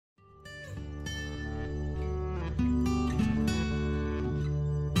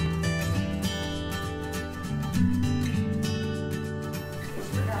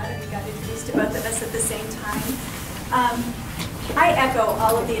us at the same time. I echo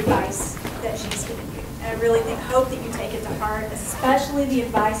all of the advice that she's given you. And I really hope that you take it to heart, especially the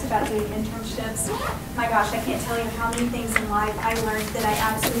advice about doing internships. My gosh, I can't tell you how many things in life I learned that I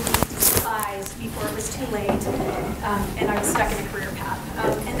absolutely despised before it was too late, and I was stuck in a career path.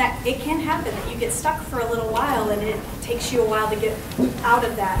 And that it can happen that you get stuck for a little while, and it takes you a while to get out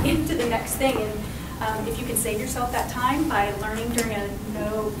of that into the next thing. And if you can save yourself that time by learning during a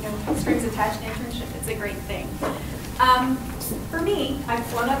no strings attached internship, it's a great thing. For me, I've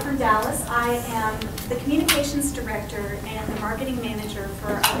flown up from Dallas. I am the communications director and the marketing manager for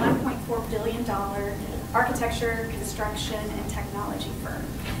a $1.4 billion architecture, construction, and technology firm.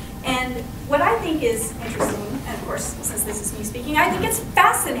 And what I think is interesting, and of course, since this is me speaking, I think it's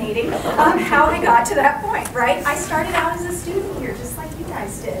fascinating how I got to that point, right? I started out as a student here, just like you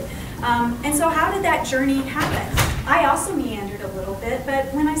guys did. And so how did that journey happen? I also meandered a little bit,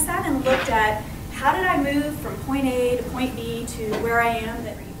 but when I sat and looked at how did I move from point A to point B to where I am?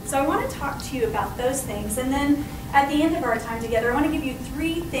 So I want to talk to you about those things. And then at the end of our time together, I want to give you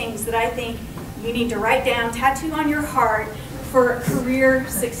 3 things that I think you need to write down, tattoo on your heart for career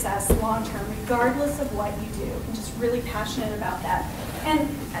success long-term, regardless of what you do. I'm just really passionate about that. And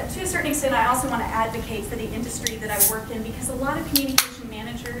to a certain extent, I also want to advocate for the industry that I work in, because a lot of communication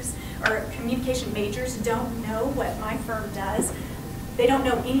managers or communication majors don't know what my firm does. They don't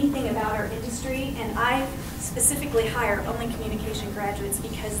know anything about our industry, and I specifically hire only communication graduates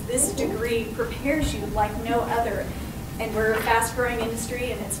because this degree prepares you like no other. And we're a fast-growing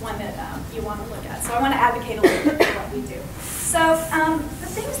industry, and it's one that you want to look at. So I want to advocate a little bit for what we do. So the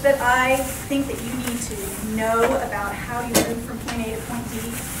things that I think that you need to know about how you move from point A to point B,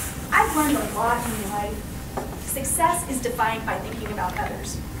 I've learned a lot in life. Success is defined by thinking about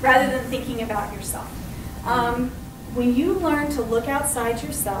others rather than thinking about yourself. When you learn to look outside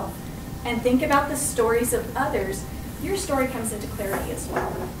yourself and think about the stories of others, your story comes into clarity as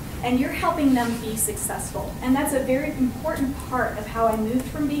well. And you're helping them be successful. And that's a very important part of how I moved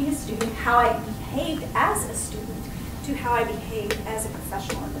from being a student, how I behaved as a student, to how I behave as a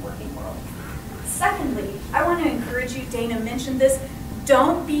professional in the working world. Secondly, I want to encourage you, Dana mentioned this,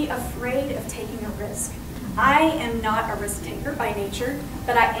 don't be afraid of taking a risk. I am not a risk taker by nature,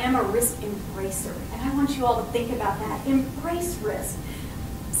 but I am a risk embracer. And I want you all to think about that. Embrace risk.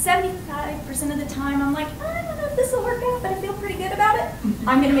 75% of the time, I'm like, I don't know if this will work out, but I feel pretty good about it.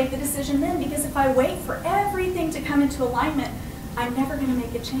 I'm going to make the decision then, because if I wait for everything to come into alignment, I'm never going to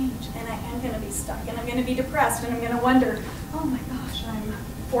make a change, and I am going to be stuck, and I'm going to be depressed, and I'm going to wonder, oh my gosh, I'm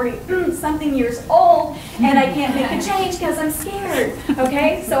 40-something years old, and I can't make a change because I'm scared,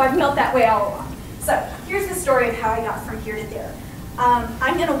 okay? So I've felt that way all along. So here's the story of how I got from here to there.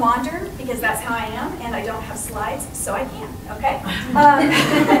 I'm going to wander because that's how I am, and I don't have slides, so I can, okay?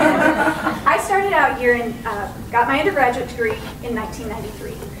 I started out here and got my undergraduate degree in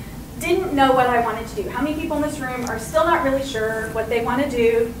 1993. Didn't know what I wanted to do. How many people in this room are still not really sure what they want to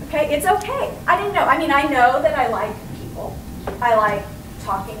do? Okay, it's okay. I didn't know. I mean, I know that I like people. I like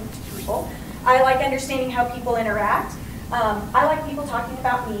talking to people. I like understanding how people interact. I like people talking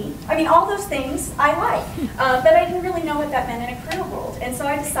about me. I mean, all those things I like, but I didn't really know what that meant in a career world. And so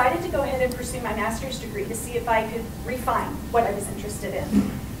I decided to go ahead and pursue my master's degree to see if I could refine what I was interested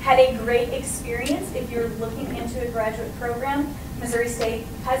in. Had a great experience. If you're looking into a graduate program, Missouri State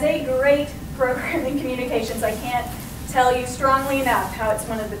has a great program in communications. I can't tell you strongly enough how it's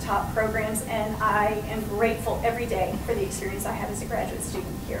one of the top programs, and I am grateful every day for the experience I had as a graduate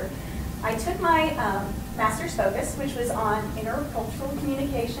student here. I took my master's focus, which was on intercultural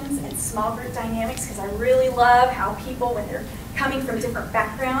communications and small group dynamics, because I really love how people, when they're coming from different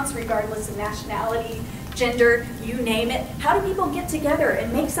backgrounds, regardless of nationality, gender, you name it, how do people get together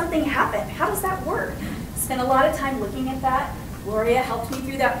and make something happen? How does that work? Spent a lot of time looking at that. Gloria helped me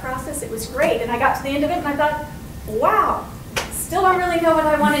through that process. It was great. And I got to the end of it and I thought, wow, still don't really know what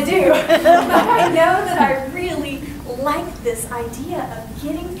I want to do. But I know that I really like this idea of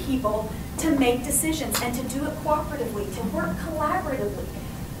getting people to make decisions and to do it cooperatively, to work collaboratively.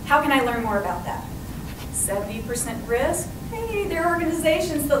 How can I learn more about that? 70% risk. Hey, there are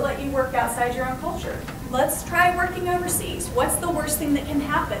organizations that let you work outside your own culture. Let's try working overseas. What's the worst thing that can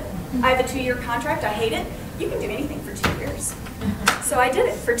happen? I have a 2-year contract. I hate it. You can do anything for 2 years. So I did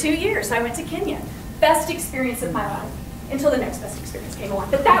it for 2 years. I went to Kenya. Best experience of my life. Until the next best experience came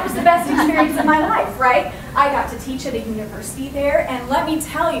along. But that was the best experience of my life, right? I got to teach at a university there, and let me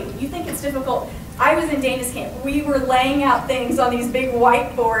tell you, you think it's difficult. I was in Dana's camp. We were laying out things on these big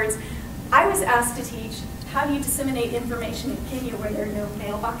whiteboards. I was asked to teach how do you disseminate information in Kenya where there are no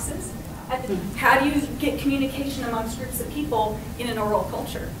mailboxes? How do you get communication amongst groups of people in an oral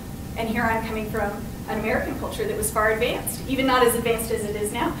culture? And here I'm coming from an American culture that was far advanced, even not as advanced as it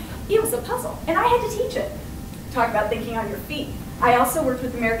is now. It was a puzzle, and I had to teach it. Talk about thinking on your feet. I also worked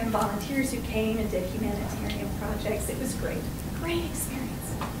with American volunteers who came and did humanitarian projects. It was great, great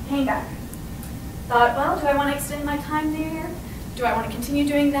experience. Came back. Thought, well, do I want to extend my time there? Do I want to continue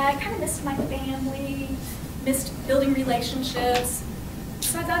doing that? Kind of missed my family, missed building relationships.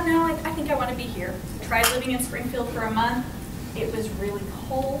 So I thought, no, I think I want to be here. Tried living in Springfield for a month. It was really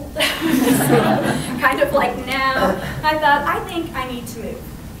cold, kind of like now. I thought, I think I need to move,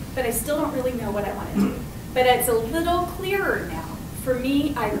 but I still don't really know what I want to do. But it's a little clearer now. For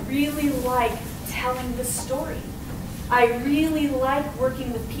me, I really like telling the story. I really like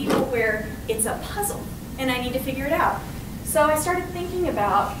working with people where it's a puzzle and I need to figure it out. So I started thinking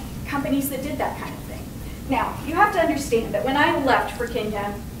about companies that did that kind of thing. Now, you have to understand that when I left for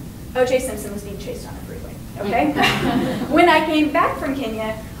Kenya, O.J. Simpson was being chased on a freeway, okay? When I came back from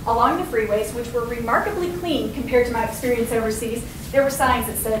Kenya, along the freeways, which were remarkably clean compared to my experience overseas, there were signs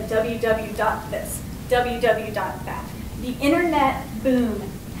that said www.this, www.that. The internet boom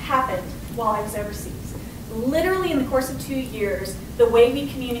happened while I was overseas. Literally in the course of 2 years, the way we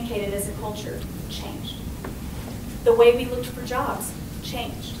communicated as a culture changed. The way we looked for jobs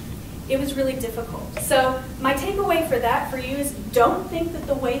changed. It was really difficult. So my takeaway for that for you is don't think that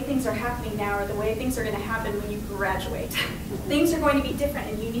the way things are happening now are the way things are going to happen when you graduate. Things are going to be different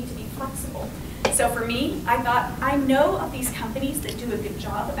and you need to be flexible. So for me, I thought, I know of these companies that do a good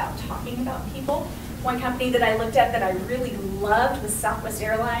job about talking about people. One company that I looked at that I really loved was Southwest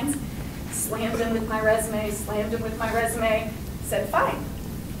Airlines. Slammed them with my resume, slammed them with my resume, said, fine,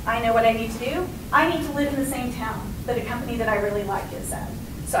 I know what I need to do. I need to live in the same town that a company that I really like is at.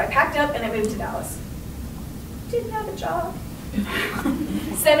 So I packed up and I moved to Dallas. Didn't have a job.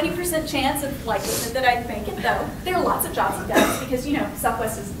 70% chance of likelihood that I'd make it though. There are lots of jobs in Dallas because, you know,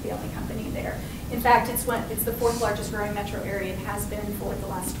 Southwest isn't the only company there. In fact, it's the 4th largest growing metro area and has been for the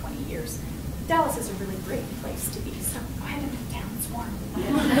last 20 years. Dallas is a really great place to be, so go ahead and move down, it's warm.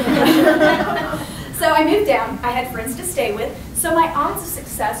 So I moved down, I had friends to stay with, so my odds of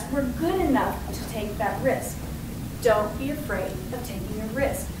success were good enough to take that risk. Don't be afraid of taking a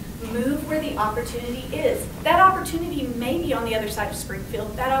risk. Move where the opportunity is. That opportunity may be on the other side of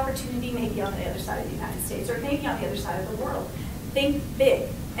Springfield, that opportunity may be on the other side of the United States, or it may be on the other side of the world. Think big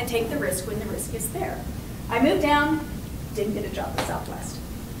and take the risk when the risk is there. I moved down, didn't get a job at Southwest.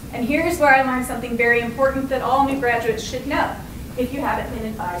 And here's where I learned something very important that all new graduates should know if you haven't been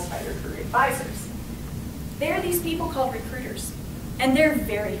advised by your career advisors. There are these people called recruiters, and they're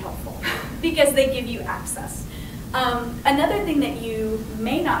very helpful because they give you access. Another thing that you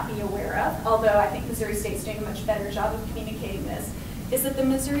may not be aware of, although I think Missouri State's doing a much better job of communicating this, is that the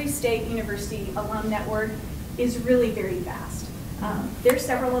Missouri State University alum network is really very vast. There's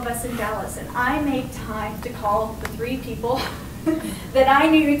several of us in Dallas, and I made time to call the 3 people that I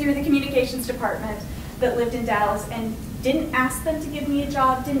knew through the communications department that lived in Dallas and didn't ask them to give me a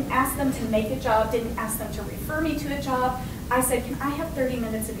job, didn't ask them to make a job, didn't ask them to refer me to a job. I said, can I have 30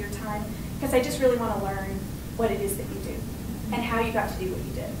 minutes of your time? Because I just really want to learn what it is that you do and how you got to do what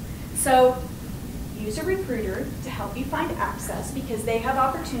you did. So use a recruiter to help you find access because they have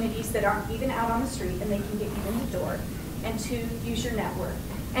opportunities that aren't even out on the street and they can get you in the door. And 2, use your network.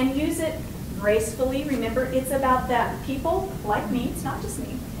 And use it gracefully. Remember, it's about them. People like me, it's not just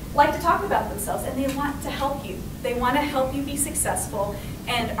me, like to talk about themselves and they want to help you. They want to help you be successful,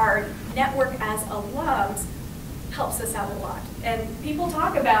 and our network as alums helps us out a lot. And people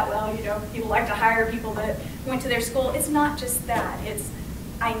talk about, well, you know, people like to hire people that went to their school. It's not just that. It's,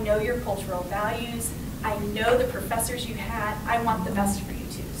 I know your cultural values. I know the professors you had. I want the best for you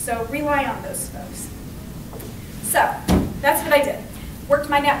too. So rely on those folks. So that's what I did. Worked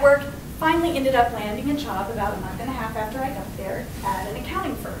my network, finally ended up landing a job about a month and a half after I got there at an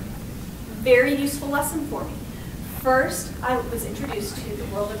accounting firm. Very useful lesson for me. First, I was introduced to the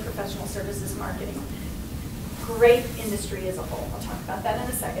world of professional services marketing. Great industry as a whole. I'll talk about that in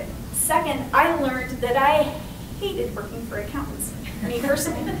a second. Second, I learned that I hated working for accountants. Me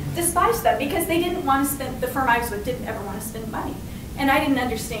personally, despised them because they didn't want to spend, the firm I was with didn't ever want to spend money. And I didn't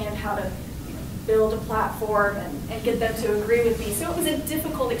understand how to build a platform and get them to agree with me. So it was a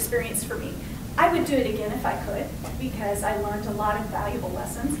difficult experience for me. I would do it again if I could because I learned a lot of valuable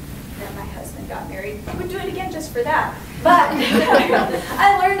lessons. Then my husband got married. I would do it again just for that. But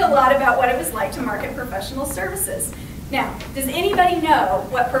I learned a lot about what it was like to market professional services. Now, does anybody know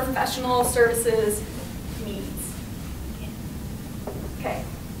what professional services means? Okay,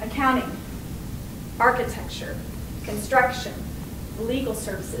 accounting, architecture, construction, legal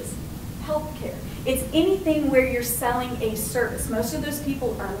services, healthcare. It's anything where you're selling a service. Most of those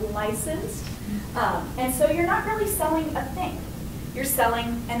people are licensed, and so you're not really selling a thing. You're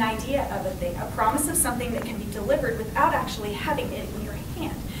selling an idea of a thing, a promise of something that can be delivered without actually having it in your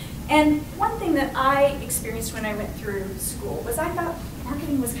hand. And one thing that I experienced when I went through school was I thought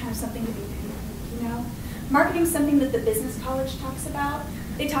marketing was kind of something to be paid, you know? Marketing is something that the business college talks about.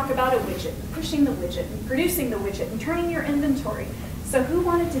 They talk about a widget, pushing the widget, and producing the widget, and turning your inventory. So who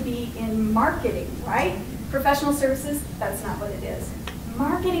wanted to be in marketing, right? Professional services, that's not what it is.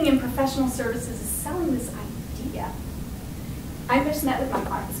 Marketing in professional services is selling this idea. I just met with my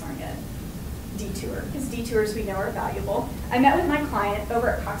client this morning at Detour, because detours we know are valuable. I met with my client over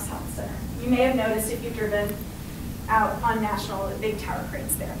at Cox Health Center. You may have noticed if you've driven out on National, the big tower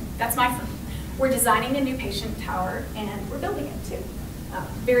cranes there. That's my firm. We're designing a new patient tower, and we're building it too.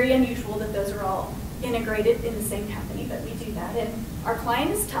 Very unusual that those are all integrated in the same company, but we do that. And our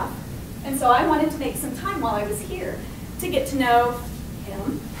client is tough, and so I wanted to make some time while I was here to get to know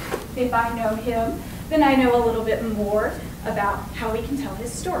him. If I know him, then I know a little bit more about how he can tell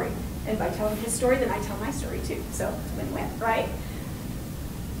his story. And by telling his story, then I tell my story too. So win-win, right?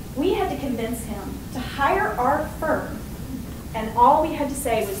 We had to convince him to hire our firm, and all we had to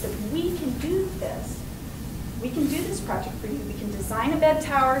say was that we can do this. We can do this project for you. We can design a bed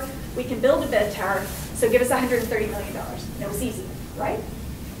tower. We can build a bed tower. So give us $130 million. That was easy, right?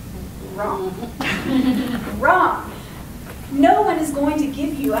 Wrong. Wrong. No one is going to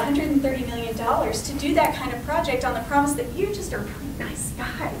give you $130 million to do that kind of project on the promise that you just are really nice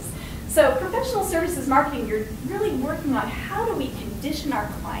guys. So professional services marketing, you're really working on how do we condition our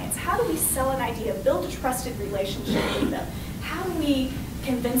clients? How do we sell an idea, build a trusted relationship with them? How do we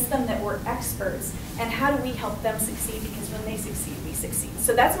convince them that we're experts? And how do we help them succeed? Because when they succeed, we succeed.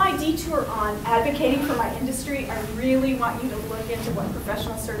 So that's my detour on advocating for my industry. I really want you to look into what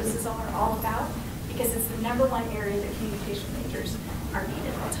professional services are all about, because it's the #1 area that communication majors are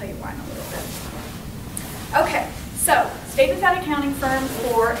needed. I'll tell you why in a little bit. Okay, so stayed with that accounting firm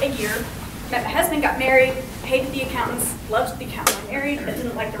for a year. Met my husband, got married, hated the accountants, loved the accountant I married, but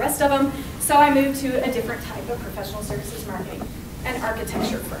didn't like the rest of them. So I moved to a different type of professional services marketing, an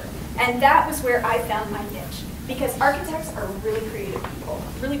architecture firm. And that was where I found my niche, because architects are really creative people,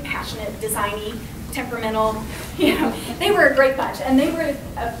 really passionate, designy, temperamental. You know, they were a great bunch, and they were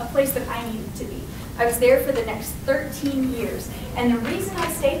a place that I needed to be. I was there for the next 13 years, and the reason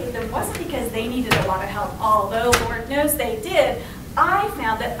I stayed with them wasn't because they needed a lot of help, although Lord knows they did. I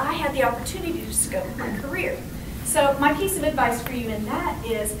found that I had the opportunity to scope my career. So my piece of advice for you in that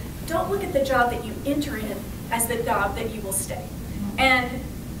is, don't look at the job that you enter in as the job that you will stay. And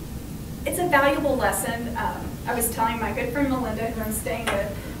it's a valuable lesson. I was telling my good friend Melinda, who I'm staying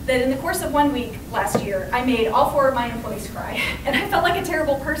with, that in the course of 1 week last year, I made all 4 of my employees cry. And I felt like a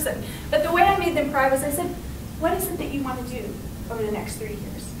terrible person. But the way I made them cry was I said, what is it that you want to do over the next 3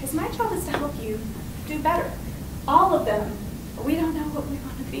 years? Because my job is to help you do better. All of them, we don't know what we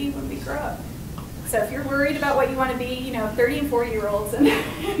want to be when we grow up. So if you're worried about what you want to be, you know, 30 and 40-year-olds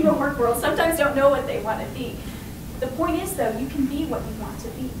in the work world sometimes don't know what they want to be. The point is, though, you can be what you want to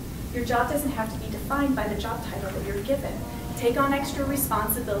be. Your job doesn't have to be defined by the job title that you're given. Take on extra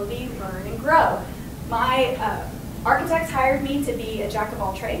responsibility, learn and grow. My architects hired me to be a jack of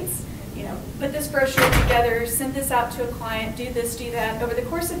all trades. You know, put this brochure together, send this out to a client, do this, do that. Over the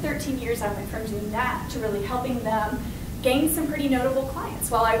course of 13 years, I went from doing that to really helping them gain some pretty notable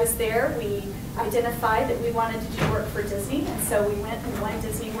clients. While I was there, we identified that we wanted to do work for Disney, and so we went and won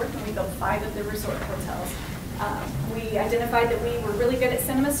Disney work, and we built 5 of the resort hotels. We identified that we were really good at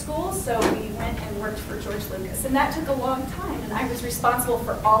cinema schools, so we went and worked for George Lucas. And that took a long time, and I was responsible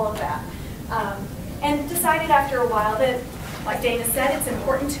for all of that. And decided after a while that, like Dana said, it's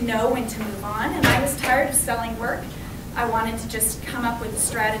important to know when to move on, and I was tired of selling work. I wanted to just come up with a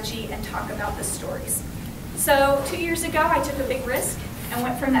strategy and talk about the stories. So 2 years ago, I took a big risk and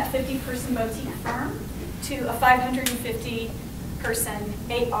went from that 50-person boutique firm to a 550-person,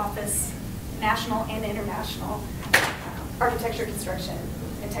 8-office, national and international architecture, construction,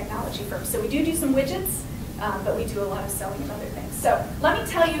 and technology firm. So we do some widgets, but we do a lot of selling of other things. So let me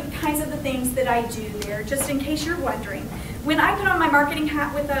tell you kinds of the things that I do there, just in case you're wondering. When I put on my marketing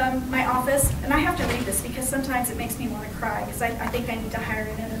hat with my office, and I have to read this because sometimes it makes me want to cry because I think I need to hire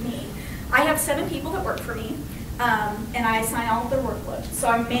another me. I have 7 people that work for me, and I assign all of their workload. So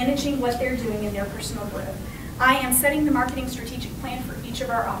I'm managing what they're doing in their personal growth. I am setting the marketing strategic plan for each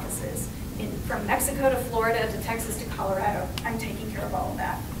of our offices. From Mexico to Florida to Texas to Colorado, I'm taking care of all of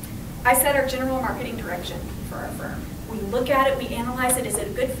that. I set our general marketing direction for our firm. We look at it, we analyze it. Is it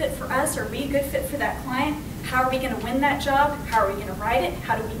a good fit for us? Are we a good fit for that client? How are we going to win that job? How are we going to write it?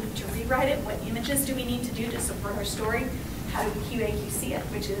 How do we need to rewrite it? What images do we need to do to support our story? How do we QA/QC it,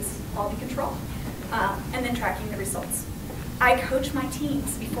 which is quality control, and then tracking the results. I coach my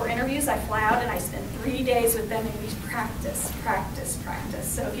teams. Before interviews, I fly out and I spend 3 days with them and we practice, practice, practice.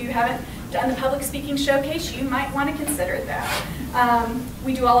 So if you haven't done the public speaking showcase, you might want to consider that.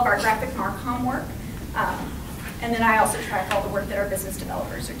 We do all of our graphic Marcom work, and then I also track all the work that our business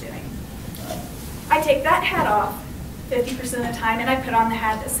developers are doing. I take that hat off 50% of the time and I put on the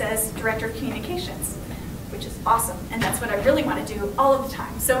hat that says Director of Communications, which is awesome, and that's what I really want to do all of the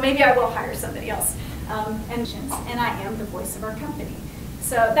time. So maybe I will hire somebody else. And I am the voice of our company.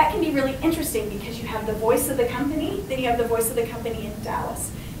 So that can be really interesting because you have the voice of the company, then you have the voice of the company in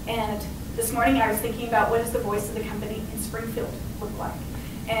Dallas. And this morning I was thinking about what does the voice of the company in Springfield look like?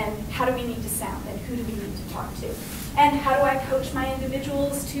 And how do we need to sound? And who do we need to talk to? And how do I coach my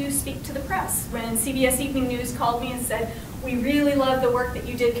individuals to speak to the press? When CBS Evening News called me and said, we really love the work that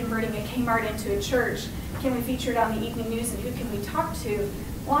you did converting a Kmart into a church. Can we feature it on the evening news and who can we talk to?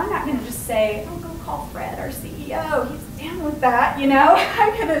 Well, I'm not going to just say, oh, go call Fred, our CEO. He's down with that, you know.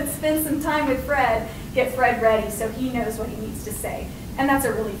 I'm going to spend some time with Fred, get Fred ready so he knows what he needs to say. And that's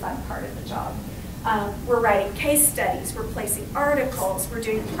a really fun part of the job. We're writing case studies, we're placing articles, we're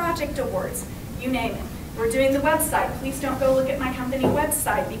doing project awards, you name it. We're doing the website. Please don't go look at my company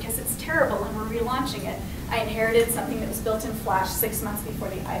website because it's terrible and we're relaunching it. I inherited something that was built in Flash 6 months before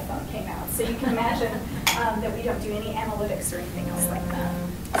the iPhone came out. So you can imagine that we don't do any analytics or anything else like that.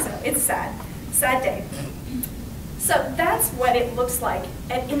 So it's sad, sad day. So that's what it looks like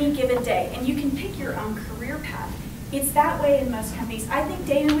at any given day. And you can pick your own career path. It's that way in most companies. I think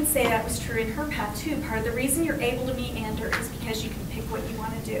Dana would say that was true in her path too. Part of the reason you're able to meander is because you can pick what you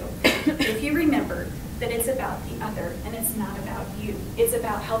want to do. If you remember that it's about the other and it's not about you. It's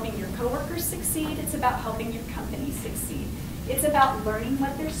about helping your coworkers succeed. It's about helping your company succeed. It's about learning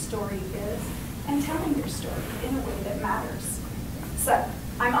what their story is and telling their story in a way that matters. So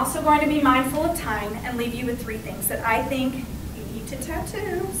I'm also going to be mindful of time and leave you with 3 things that I think you need to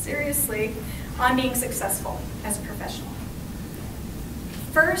tattoo, seriously, on being successful as a professional.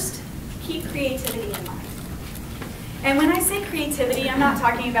 First, keep creativity in mind. And when I say creativity, I'm not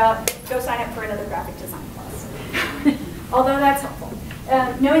talking about go sign up for another graphic design class, although that's helpful.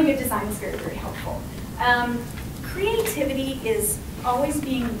 Knowing good design is very, very helpful. Creativity is always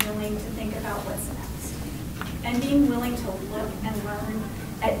being willing to think about what's next and being willing to look and learn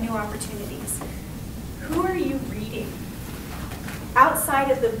at new opportunities. Who are you reading outside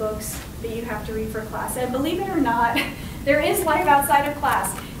of the books that you have to read for class? And believe it or not, there is life outside of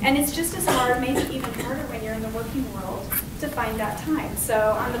class. And it's just as hard, maybe even harder when you're in the working world to find that time. So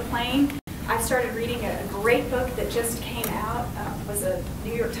on the plane, I started reading a great book that just came out. Was a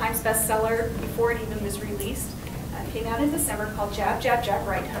New York Times bestseller before it even was released. Came out in December, called Jab, Jab, Jab,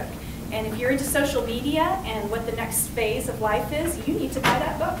 Right Hook. And if you're into social media and what the next phase of life is, you need to buy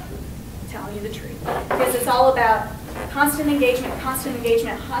that book. I'm telling you the truth. Because it's all about constant engagement, constant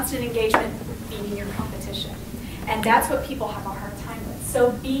engagement, constant engagement, beating your competition. And that's what people have a hard time with.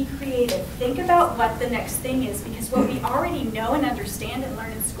 So be creative. Think about what the next thing is, because what we already know and understand and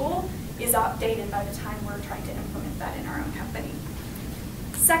learn in school is outdated by the time we're trying to implement that in our own company.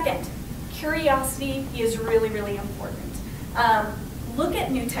 Second, curiosity is really, really important. Look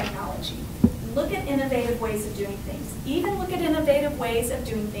at new technology. Look at innovative ways of doing things. Even look at innovative ways of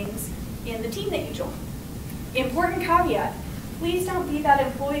doing things in the team that you join. Important caveat, please don't be that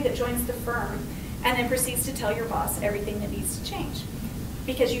employee that joins the firm and then proceeds to tell your boss everything that needs to change,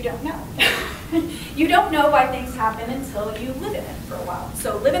 because you don't know. You don't know why things happen until you live in it for a while.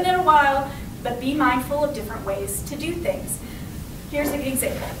 So live in it a while, but be mindful of different ways to do things. Here's an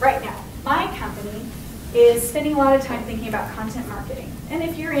example. Right now, my company is spending a lot of time thinking about content marketing. And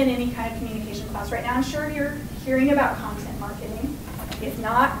if you're in any kind of communication class right now, I'm sure you're hearing about content marketing. If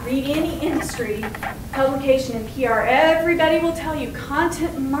not, read any industry, publication, and PR. Everybody will tell you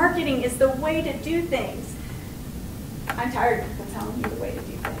content marketing is the way to do things. I'm tired of people telling you the way to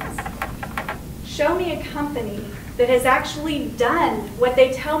do things. Show me a company that has actually done what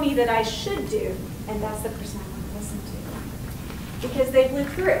they tell me that I should do, and that's the person I want to listen to, because they've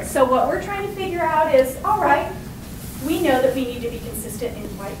lived through it. So what we're trying to figure out is, all right, we know that we need to be consistent in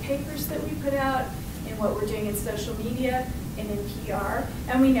white papers that we put out, in what we're doing in social media, and in PR,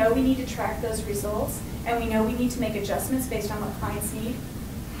 and we know we need to track those results, and we know we need to make adjustments based on what clients need.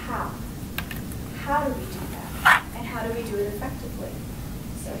 How? How do we do that? And how do we do it effectively?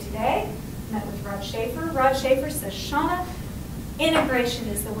 So today, I met with Rod Schaefer. Rod Schaefer says, Shannah, integration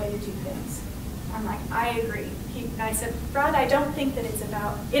is the way to do things. I'm like, I agree. I said, Rod, I don't think that it's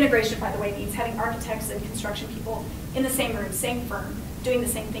about, integration, by the way, means having architects and construction people in the same room, same firm, doing the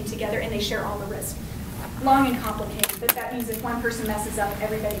same thing together, and they share all the risk. Long and complicated, but that means if one person messes up,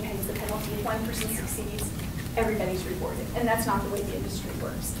 everybody pays the penalty. If one person succeeds, everybody's rewarded. And that's not the way the industry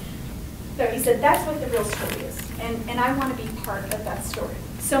works. So he said, that's what the real story is. And I want to be part of that story.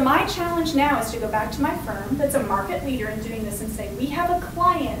 So my challenge now is to go back to my firm that's a market leader in doing this and say, we have a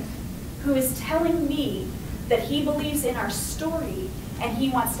client who is telling me that he believes in our story and he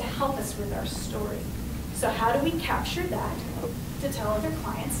wants to help us with our story. So how do we capture that to tell other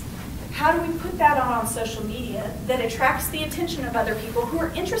clients? How do we put that on social media that attracts the attention of other people who are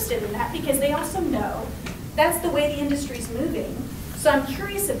interested in that because they also know that's the way the industry's moving. So I'm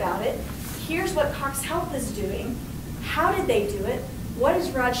curious about it. Here's what Cox Health is doing. How did they do it? What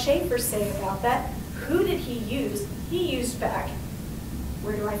does Rod Schaefer say about that? Who did he use? He used back.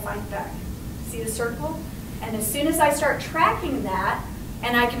 Where do I find back? See the circle? And as soon as I start tracking that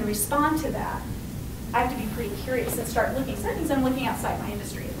and I can respond to that, I have to be pretty curious and start looking. So that means I'm looking outside my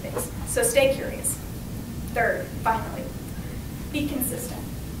industry at things. So stay curious. Third, finally, be consistent.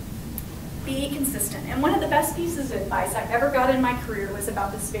 Be consistent. And one of the best pieces of advice I've ever got in my career was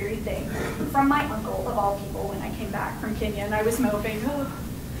about this very thing from my uncle, of all people, when I came back from Kenya and I was moping, oh,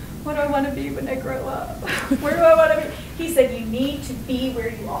 what do I want to be when I grow up? Where do I want to be? He said, you need to be where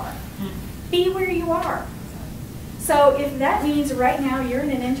you are. Be where you are. So if that means right now you're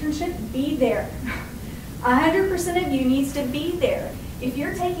in an internship, be there. 100% of you needs to be there. If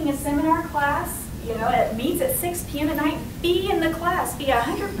you're taking a seminar class, you know, it meets at 6 p.m. at night, be in the class, be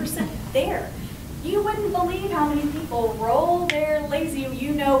 100% there. You wouldn't believe how many people roll their lazy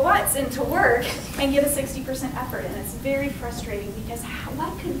you-know-whats into work and give a 60% effort, and it's very frustrating because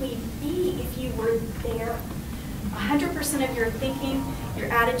what could we be if you were there? 100% of your thinking,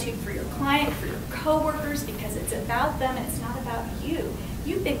 your attitude for your client, for your coworkers, because it's about them and it's not about you.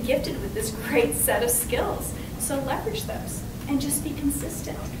 You've been gifted with this great set of skills, so leverage those and just be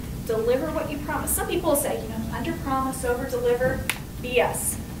consistent. Deliver what you promise. Some people say, you know, under-promise, over-deliver,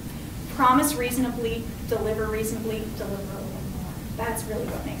 BS. Promise reasonably, deliver reasonably, deliver a little more. That's really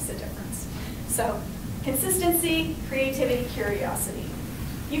what makes a difference. So, consistency, creativity, curiosity.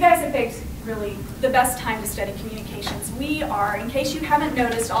 You guys have picked really the best time to study communications. We are, in case you haven't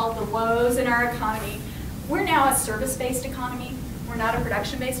noticed all the woes in our economy, we're now a service-based economy. We're not a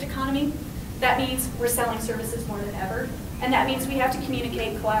production-based economy. That means we're selling services more than ever. And that means we have to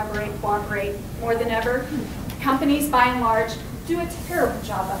communicate, collaborate, cooperate more than ever. Companies, by and large, do a terrible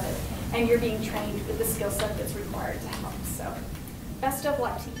job of it. And you're being trained with the skill set that's required to help. So, best of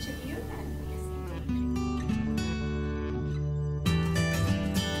luck to each of you. And